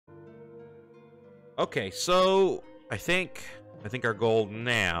Okay, so I think our goal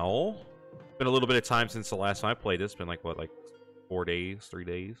now. It's been a little bit of time since the last time I played this. It's been like what, like 4 days, 3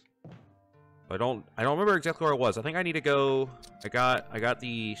 days. I don't remember exactly where I was. I think I need to go. I got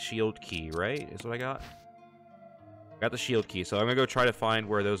the shield key, right? Is what I got. Got the shield key, so I'm gonna go try to find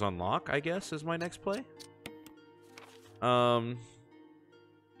where those unlock. I guess is my next play.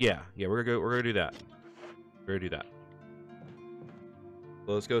 Yeah, we're gonna do that. We're gonna do that.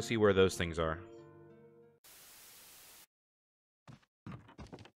 So let's go see where those things are.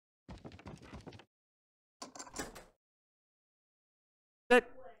 That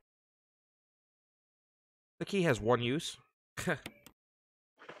the key has one use. Sure.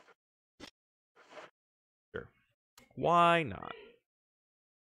 Why not?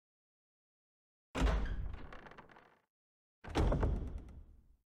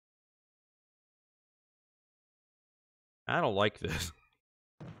 I don't like this.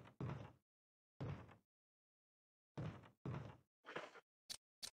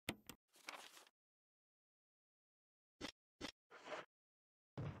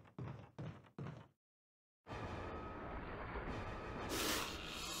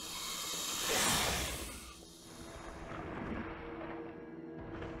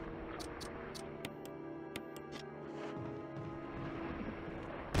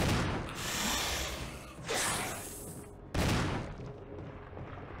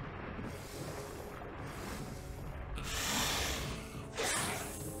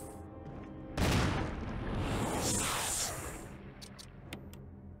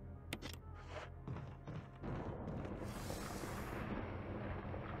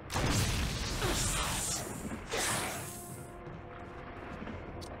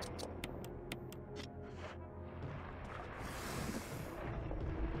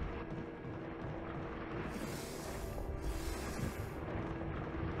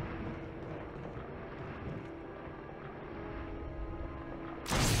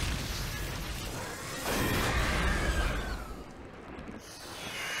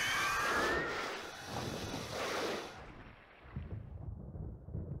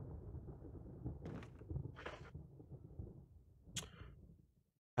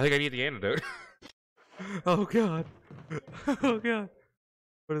 I think I need the antidote. Oh god. Oh god.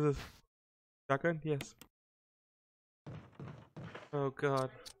 What is this? Shotgun? Yes. Oh god.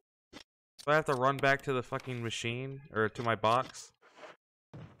 Do I have to run back to the fucking machine? Or to my box?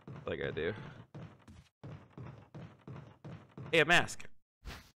 Like I do. Hey, a mask.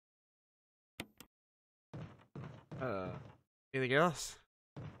 Anything else?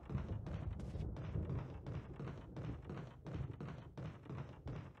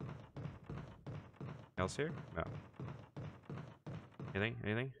 Else here? No. Anything?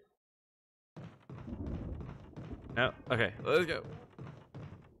 Anything? No? Okay, let's go.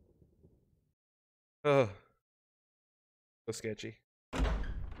 Oh. So sketchy.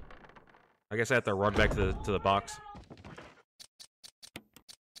 I guess I have to run back to the box.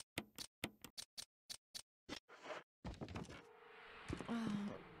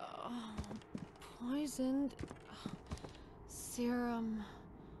 Poisoned serum.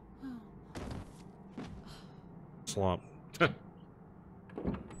 Slump.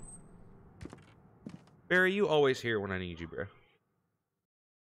 Barry, you always here when I need you, bro.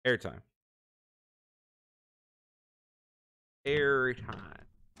 Airtime. Airtime.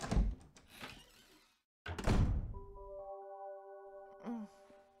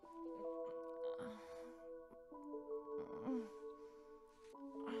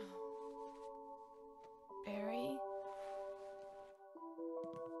 Barry?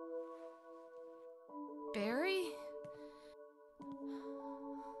 Barry?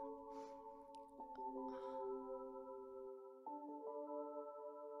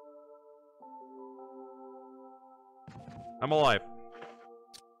 I'm alive.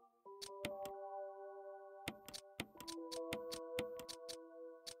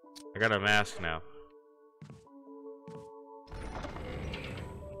 I got a mask now.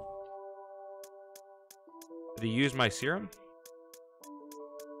 Did he use my serum?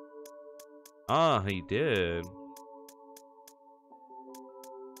 Ah, he did.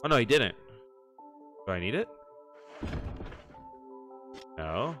 Oh no, he didn't. Do I need it?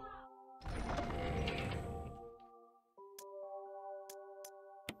 No.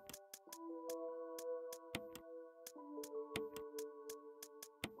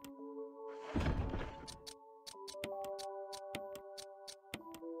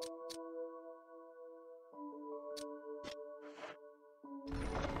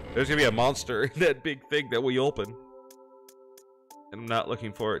 There's gonna be a monster in that big thing that we open. And I'm not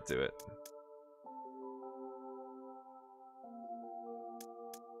looking forward to it.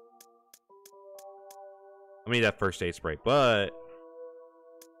 I mean that first aid spray, but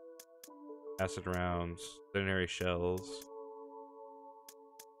acid rounds, incendiary shells.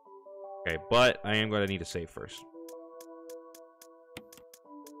 Okay, but I am going to need to save first.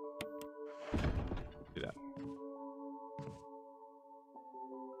 Do that.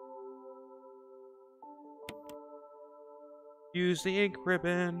 Use the ink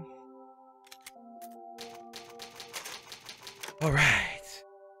ribbon. All right.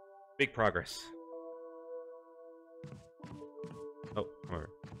 Big progress. Oh, come over.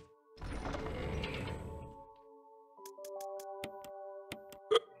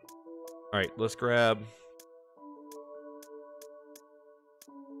 All right, let's grab.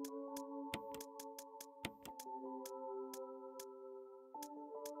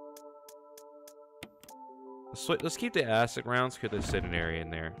 Let's keep the acid rounds because there's incendiary in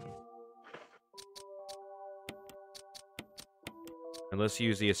there. And let's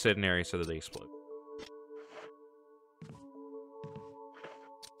use the incendiary so that they explode.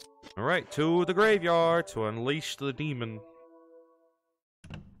 Alright, to the graveyard to unleash the demon.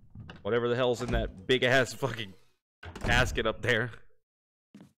 Whatever the hell's in that big ass fucking casket up there.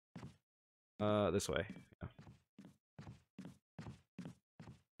 This way. Yeah.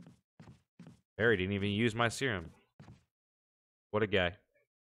 Barry didn't even use my serum. What a guy.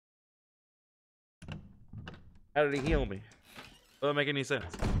 How did he heal me? Doesn't make any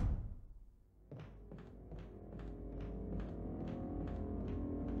sense.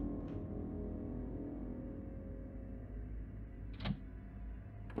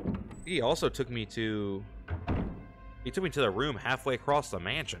 He also took me to... He took me to the room halfway across the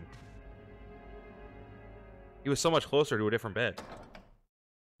mansion. He was so much closer to a different bed.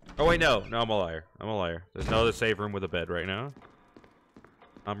 Oh wait, no. No, I'm a liar. I'm a liar. There's no other save room with a bed right now.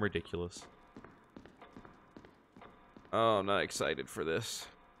 I'm ridiculous. Oh, I'm not excited for this.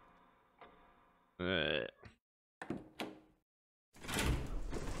 Oh.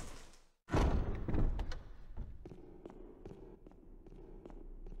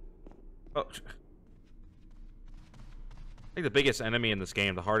 I think the biggest enemy in this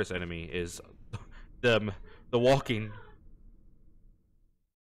game, the hardest enemy, is the walking.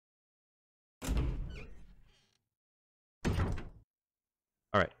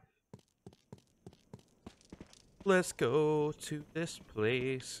 Alright. Let's go to this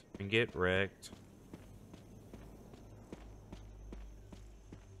place and get wrecked.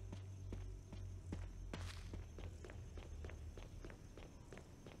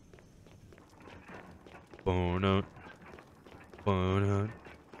 Bonut. Bonut.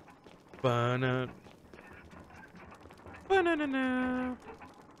 Bonut. Banana.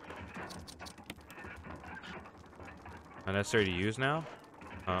 Unnecessary to use now?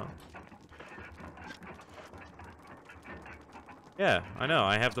 Huh? Yeah, I know.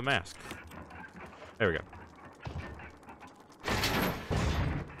 I have the mask. There we go.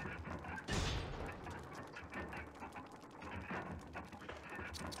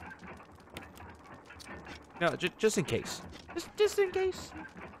 No, just in case. Just in case.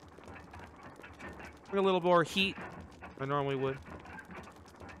 Bring a little more heat than I normally would.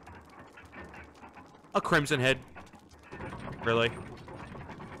 A crimson head. Really?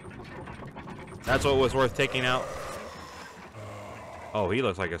 That's what was worth taking out? Oh, he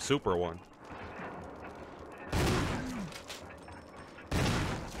looks like a super one.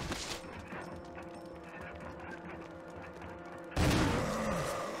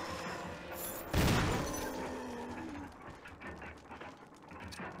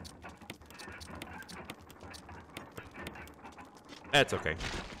 That's okay.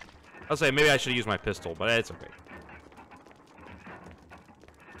 I'll say maybe I should use my pistol, but it's okay.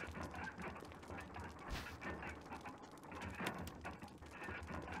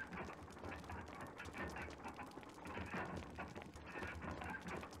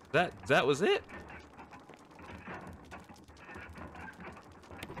 That was it?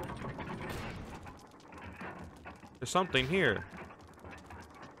 There's something here.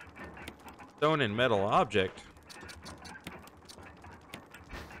 Stone and metal object.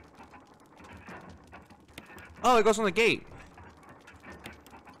 Oh, it goes on the gate.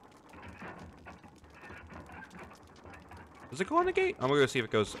 Does it go on the gate? I'm gonna go see if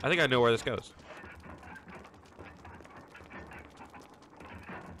it goes. I think I know where this goes.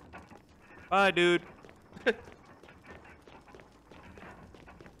 Bye, dude.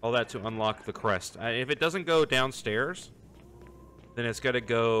 All that to unlock the crest. If it doesn't go downstairs, then it's got to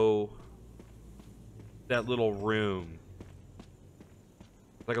go that little room.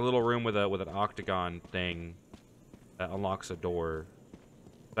 Like a little room with an octagon thing that unlocks a door.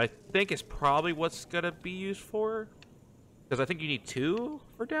 I think it's probably what's gonna be used for, because I think you need 2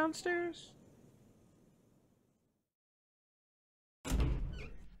 for downstairs.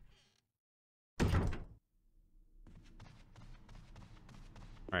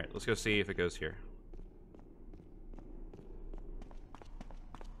 Alright, let's go see if it goes here.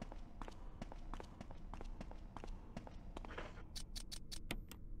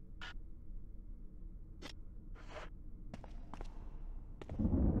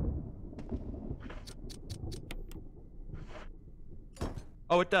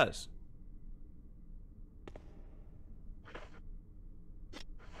 Oh, it does.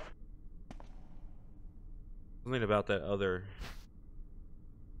 Something about that other...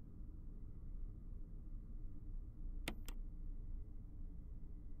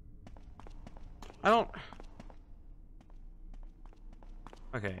 I don't...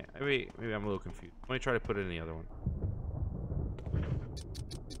 Okay, maybe I'm a little confused. Let me try to put it in the other one.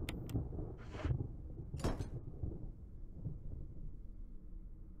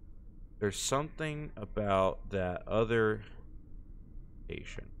 There's something about that other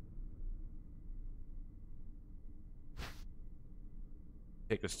station.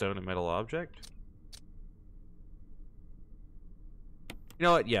 Take a stone and metal object. You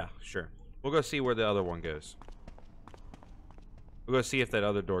know what? Yeah, sure. We'll go see where the other one goes. We'll go see if that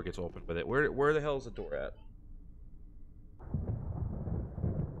other door gets opened with it. Where the hell is the door at?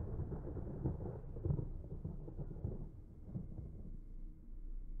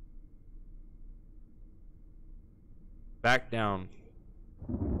 Back down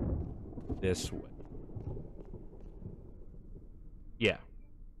this way. Yeah.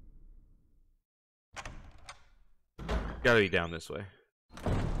 Gotta be down this way.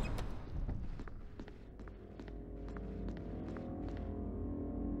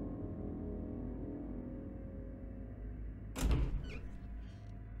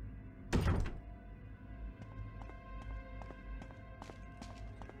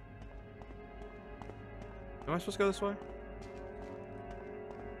 Am I supposed to go this way?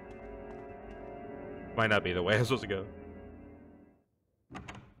 Might not be the way I'm supposed to go.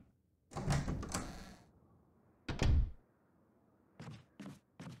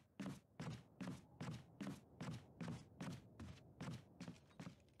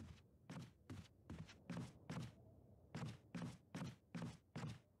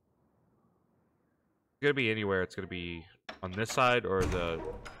 It's gonna be anywhere. It's gonna be on this side or the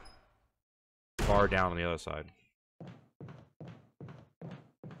far down on the other side.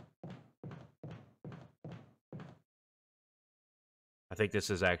 I think this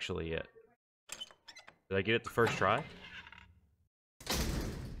is actually it. Did I get it the first try?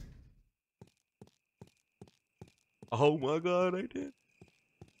 Oh my god, I did.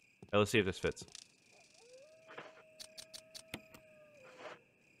 Right, let's see if this fits.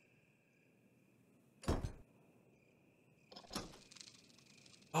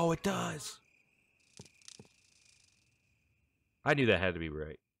 Oh, it does. I knew that had to be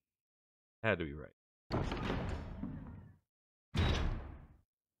right. Had to be right.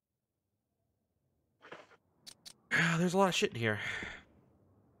 There's a lot of shit in here.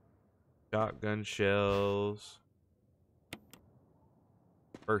 Shotgun shells.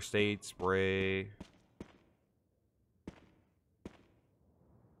 First aid spray.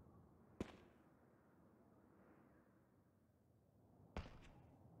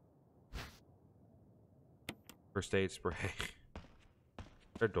 First aid spray.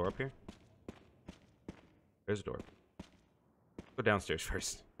 Is there a door up here? There's a door. Go downstairs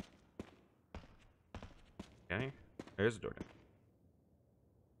first. Okay. There's a door down.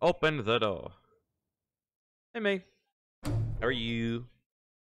 Open the door. Hey, May. How are you?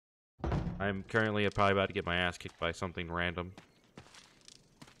 I'm currently probably about to get my ass kicked by something random.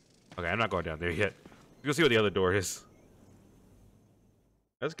 Okay, I'm not going down there yet. Let's go see what the other door is.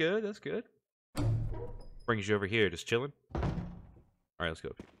 That's good, that's good. Brings you over here, just chilling. Alright, let's go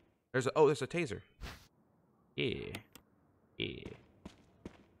up here. There's a, oh, there's a taser. Yeah. Yeah.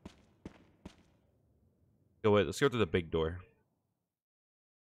 Go wait, let's go to the big door.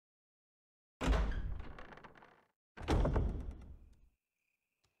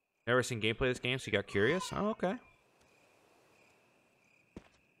 Never seen gameplay of this game, so you got curious? Oh, okay.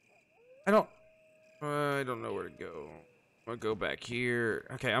 I don't know where to go. I'm gonna go back here.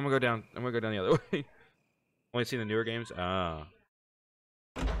 Okay, I'm gonna go down. I'm gonna go down the other way. Only seen the newer games. Ah.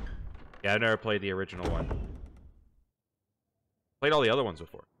 Yeah, I've never played the original one. Played all the other ones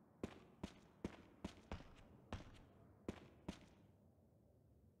before.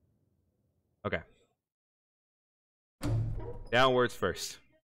 Okay. Downwards first.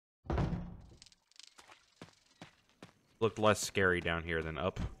 Looked less scary down here than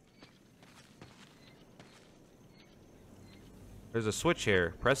up. There's a switch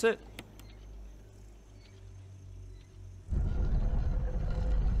here. Press it.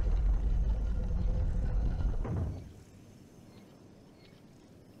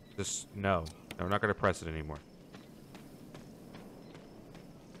 Just no. No, we're not gonna press it anymore.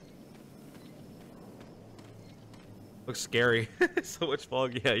 Looks scary. So much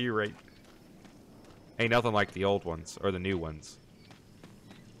fog. Yeah, you're right. Ain't nothing like the old ones or the new ones.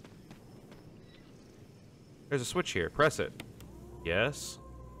 There's a switch here. Press it. Yes.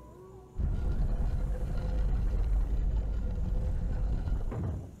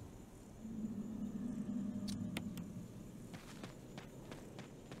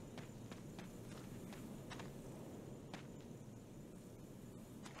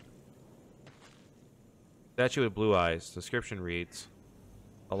 Statue with blue eyes. Description reads,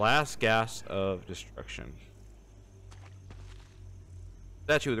 "The last gasp of destruction."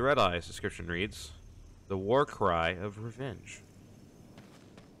 Statue with red eyes. Description reads, "The war cry of revenge."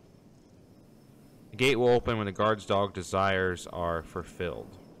 The gate will open when the guard's dog desires are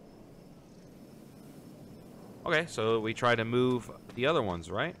fulfilled. Okay, so we try to move the other ones,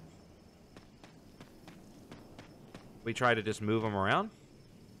 right? We try to just move them around?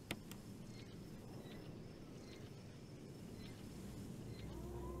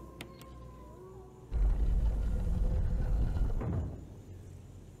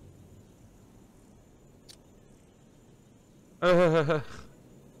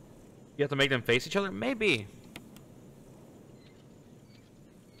 You have to make them face each other? Maybe.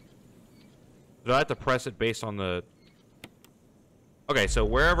 Do I have to press it based on the... Okay, so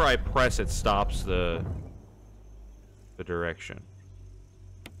wherever I press it stops the direction.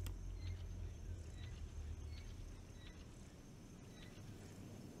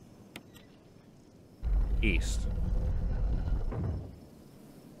 East.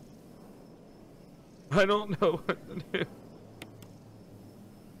 I don't know what to do.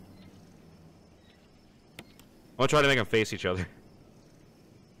 I'm gonna try to make them face each other.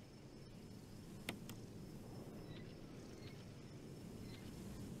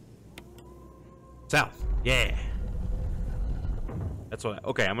 South. Yeah. That's what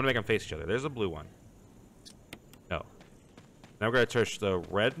okay, I'm gonna make them face each other. There's a blue one. No. Now we're gonna touch the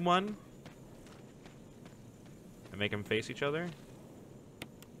red one. And make them face each other.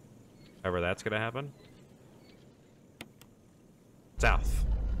 However that's gonna happen. South.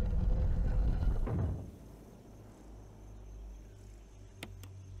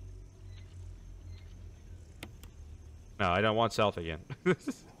 No, I don't want south again.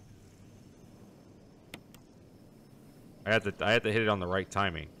 I had to hit it on the right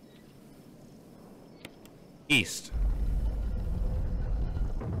timing. East.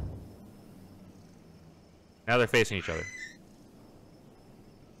 Now they're facing each other.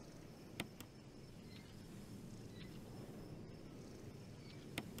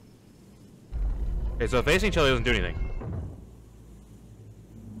 Okay, so facing each other doesn't do anything.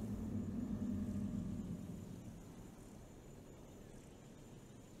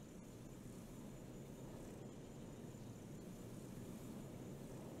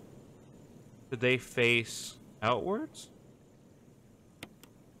 Did they face outwards?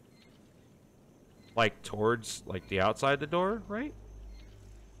 Like towards, like the outside the door, right?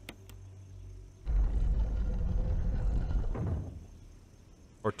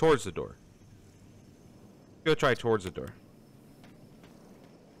 Or towards the door? Go try towards the door.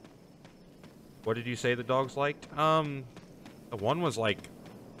 What did you say the dogs liked? The one was like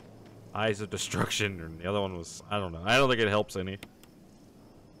Eyes of Destruction, and the other one was, I don't know. I don't think it helps any.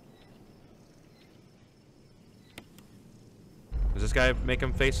 Does this guy make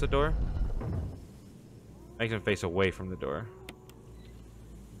him face the door? Makes him face away from the door.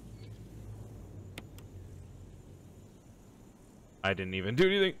 I didn't even do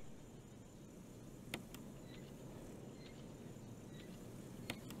anything.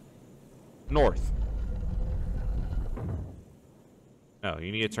 North. No,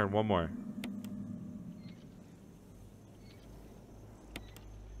 you need to turn one more.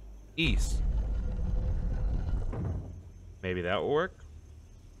 East. Maybe that will work.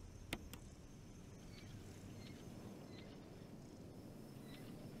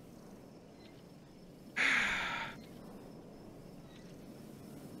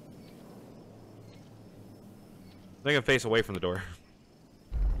 Make him face away from the door.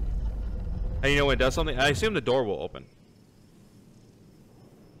 Hey, you know when it does something? I assume the door will open.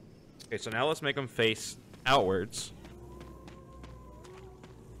 Okay, so now let's make him face outwards.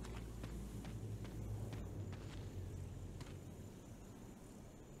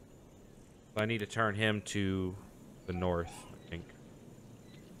 I need to turn him to the north, I think.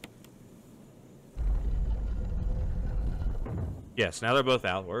 Yes, now they're both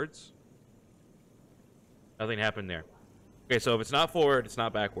outwards. Nothing happened there. Okay, so if it's not forward, it's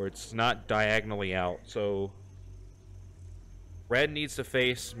not backwards. It's not diagonally out. So Red needs to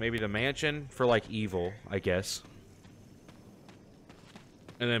face maybe the mansion for, like, evil, I guess.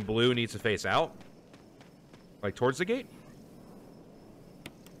 And then blue needs to face out. Like, towards the gate.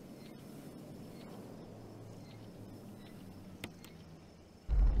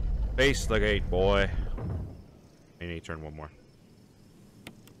 Face the gate, boy. I need to turn one more.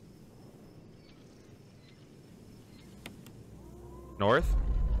 North?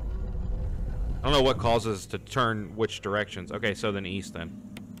 I don't know what causes to turn which directions. Okay, so then east then.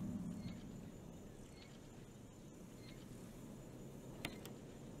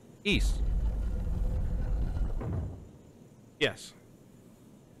 East. Yes.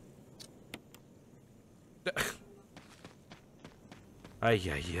 Ay,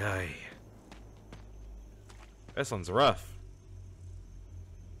 ay, ay. This one's rough.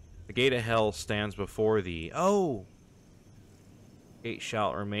 The gate of hell stands before thee. Oh! Gate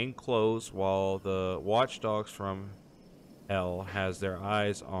shall remain closed while the watchdogs from hell has their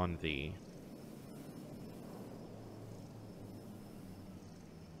eyes on thee.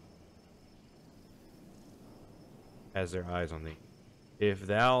 Has their eyes on thee. If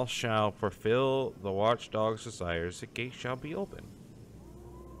thou shalt fulfill the watchdog's desires, the gate shall be open.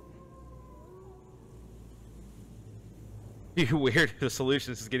 You weird. The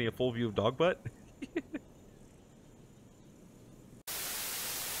solution is getting a full view of dog butt.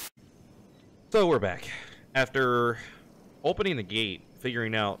 So we're back. After opening the gate,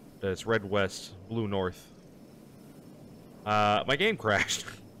 figuring out that it's red west, blue north, my game crashed.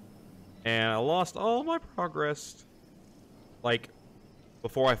 And I lost all my progress. Like,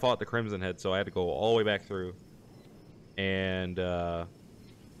 before I fought the Crimson Head, so I had to go all the way back through. And,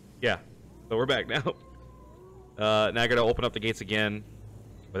 yeah. So we're back now. Now I gotta open up the gates again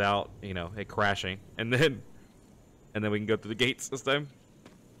without, you know, it crashing. And then we can go through the gates this time.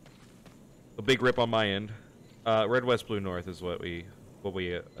 A big rip on my end. Red, west, blue, north is what we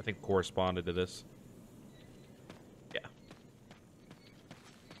I think corresponded to this. Yeah.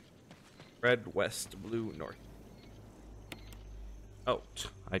 Red, west, blue, north. Oh,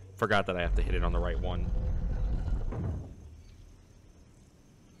 I forgot that I have to hit it on the right one.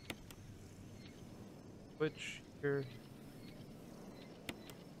 Switch here.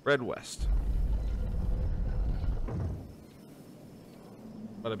 Red, west.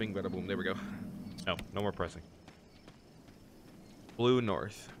 Bada bing, bada boom. There we go. No, no more pressing. Blue,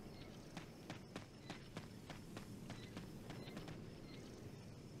 north.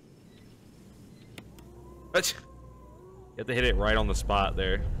 What? You have to hit it right on the spot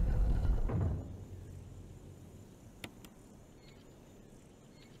there.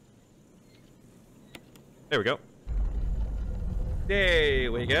 There we go.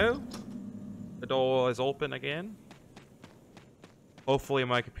 There we go. The door is open again. Hopefully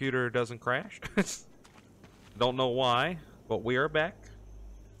my computer doesn't crash. Don't know why, but we are back.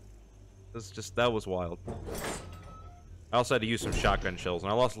 That was wild. I also had to use some shotgun shells,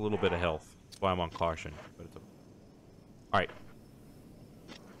 and I lost a little bit of health. That's why I'm on caution. But it's okay. Alright.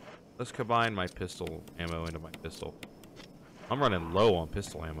 Let's combine my pistol ammo into my pistol. I'm running low on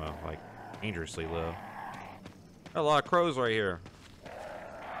pistol ammo, like dangerously low. Got a lot of crows right here.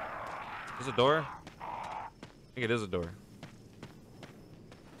 Is it a door? I think it is a door.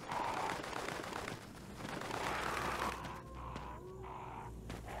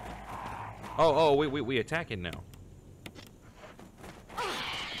 Oh, we attacking now.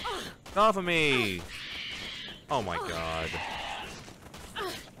 Get off of me! Oh my god.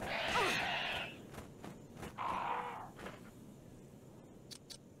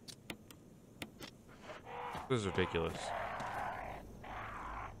 This is ridiculous.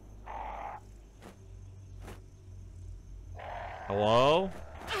 Hello?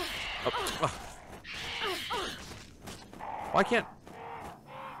 Oh. Why can't...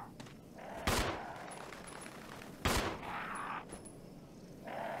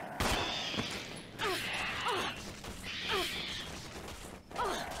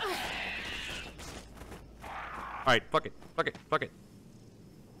 Alright, fuck it. Fuck it. Fuck it.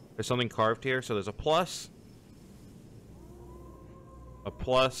 There's something carved here. So there's a plus, a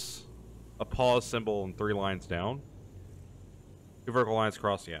pause symbol, and 3 lines down. 2 vertical lines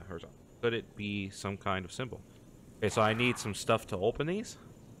across. Yeah, horizontal. Could it be some kind of symbol? Okay, so I need some stuff to open these.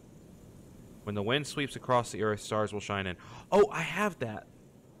 When the wind sweeps across the earth, stars will shine in. Oh, I have that.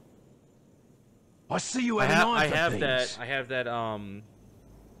 I see you had an eye for things. I have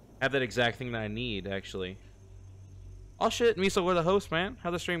that exact thing that I need, actually. Oh shit, Miso, we're the host, man.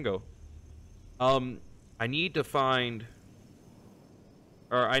 How'd the stream go? I need to find...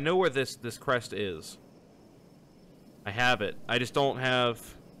 Or I know where this crest is. I have it. I just don't have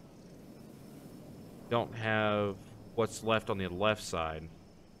what's left on the left side.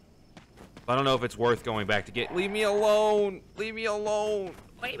 I don't know if it's worth going back to get. Leave me alone! Leave me alone!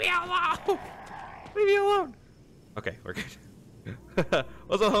 Leave me alone! Leave me alone! Okay, we're good.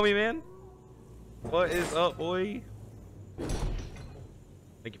 What's up, homie, man? What is up, boy?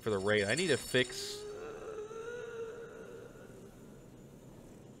 Thank you for the raid. I need to fix.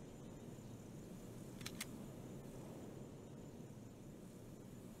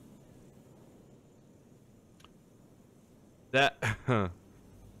 That. I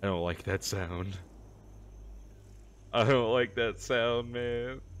don't like that sound. I don't like that sound,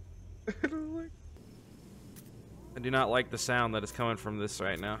 man. I do not like the sound that is coming from this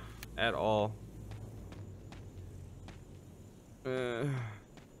right now at all. That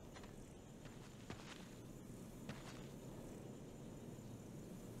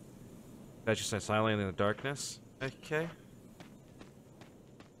just said silently in the darkness. Okay.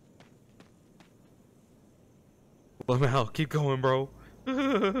 Lamau, keep going, bro.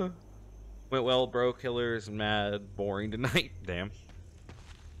 Went well, bro. Killer's mad, boring tonight. Damn.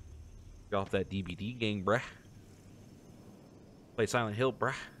 Get off that DBD gang, bruh. Play Silent Hill,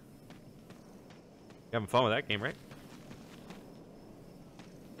 bruh. You having fun with that game, right?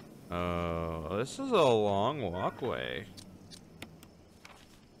 This is a long walkway.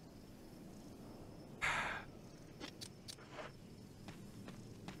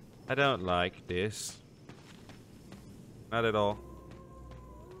 I don't like this. Not at all.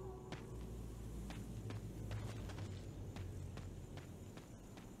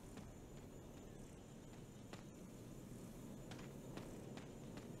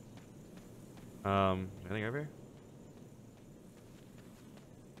 Anything over here?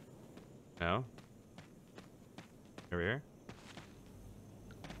 No? Over here?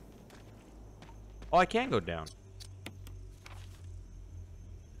 Oh, I can go down.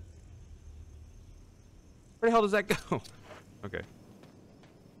 Where the hell does that go? Okay.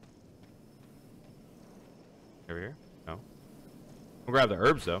 Over here? No. I'll grab the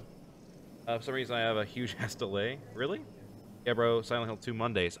herbs, though. For some reason, I have a huge ass delay. Really? Yeah, bro. Silent Hill 2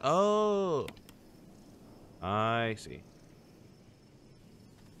 Mondays. Oh! I see.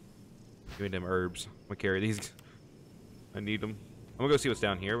 Give me them herbs. I'm gonna carry these. I need them. I'm gonna go see what's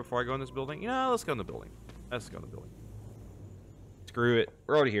down here before I go in this building. You know, let's go in the building. Let's go in the building. Screw it.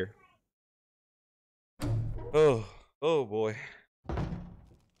 We're already here. Oh. Oh, boy.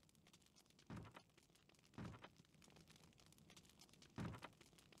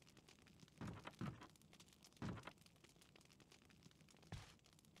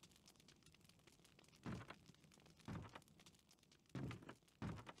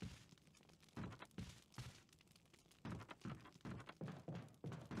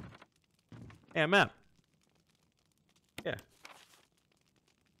 Yeah, map. Yeah.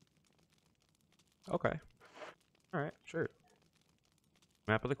 Okay. Alright, sure.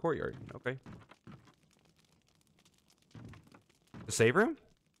 Map of the courtyard. Okay. The save room?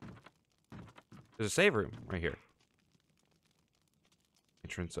 There's a save room right here.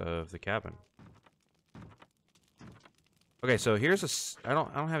 Entrance of the cabin. Okay, so here's a. I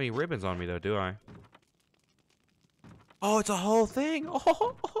don't have any ribbons on me though, do I? Oh, it's a whole thing.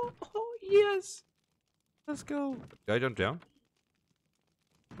 Oh, yes. Let's go. Did I jump down?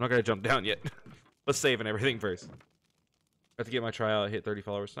 I'm not gonna jump down yet. Let's save and everything first. I have to get my tryout. Hit 30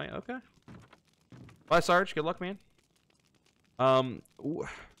 followers tonight. Okay. Bye, Sarge. Good luck, man. All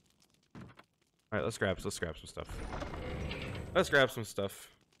right, let's grab some stuff. Let's grab some stuff.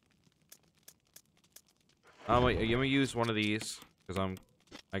 I'm gonna use one of these because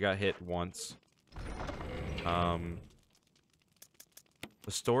I got hit once.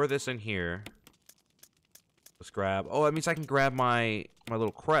 Let's store this in here. Let's grab. Oh, that means I can grab my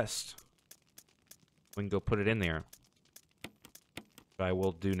little crest. We can go put it in there. But I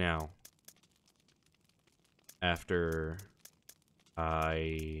will do now. After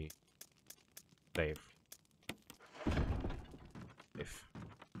I save.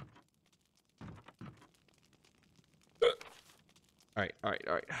 Alright.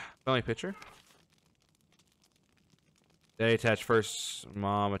 Family picture. Daddy attached first,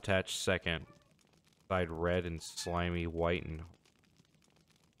 mom attached second. Side red and slimy white and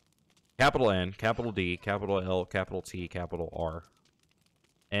capital N, capital D, capital L, capital T, capital R.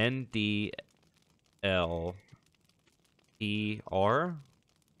 N D L E R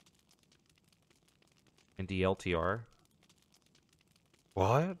and D L T R.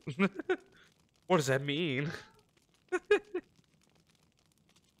 What? What does that mean?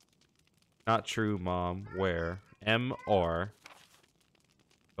 Not true, mom. Where? M-R.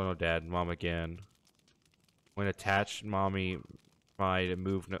 Oh no, dad. Mom again. When attached, mommy might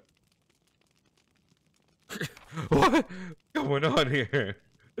move no. What going on here?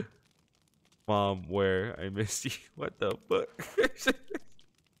 Mom, where? I missed you. What the fuck?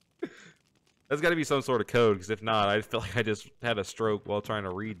 That's got to be some sort of code, because if not, I feel like I just had a stroke while trying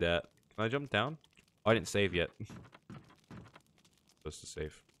to read that. Can I jump down? Oh, I didn't save yet. Supposed to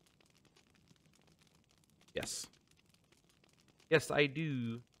save. Yes. Yes, I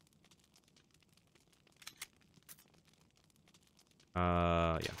do.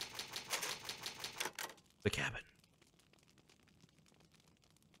 Yeah. The cabin.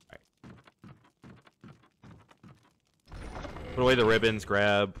 Put away the ribbons,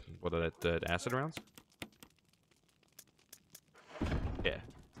 grab, what are the acid rounds? Yeah.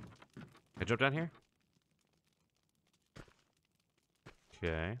 Can I jump down here?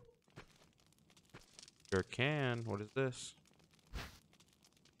 Okay. Sure can. What is this?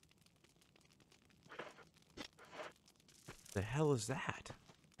 The hell is that?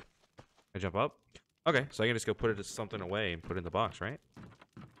 Can I jump up? Okay, so I can just go put something away and put it in the box, right?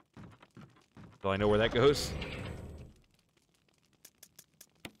 So I know where that goes.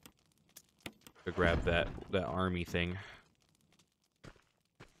 Go grab that army thing.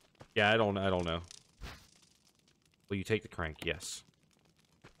 Yeah, I don't know. Will you take the crank? Yes.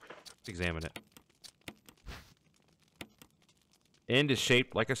 Let's examine it. End is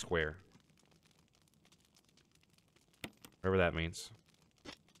shaped like a square. Whatever that means.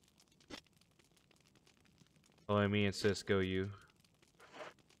 Follow me and Cisco, you.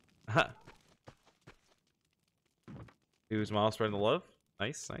 Who's Miles spreading the love?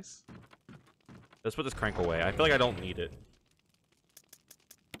 Nice, nice. Let's put this crank away. I feel like I don't need it.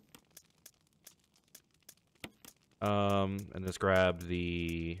 And just grab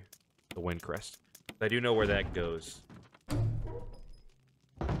the wind crest. I do know where that goes.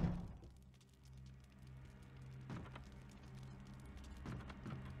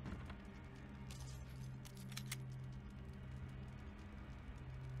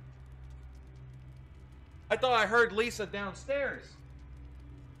 I thought I heard Lisa downstairs.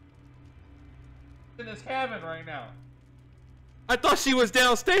 In this cabin right now. I thought she was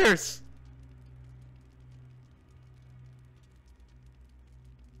downstairs.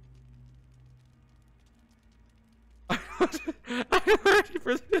 I'm ready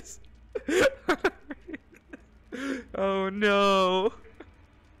for this. Oh no.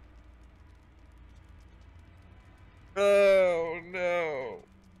 Oh no.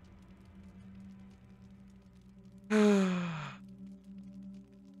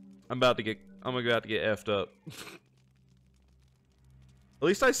 I'm about to get effed up. At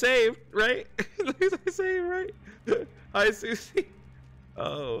least I saved, right? At least I saved, right? Hi, Susie.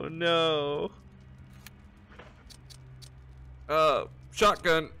 Oh no.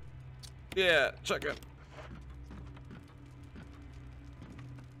 Shotgun. Yeah, shotgun.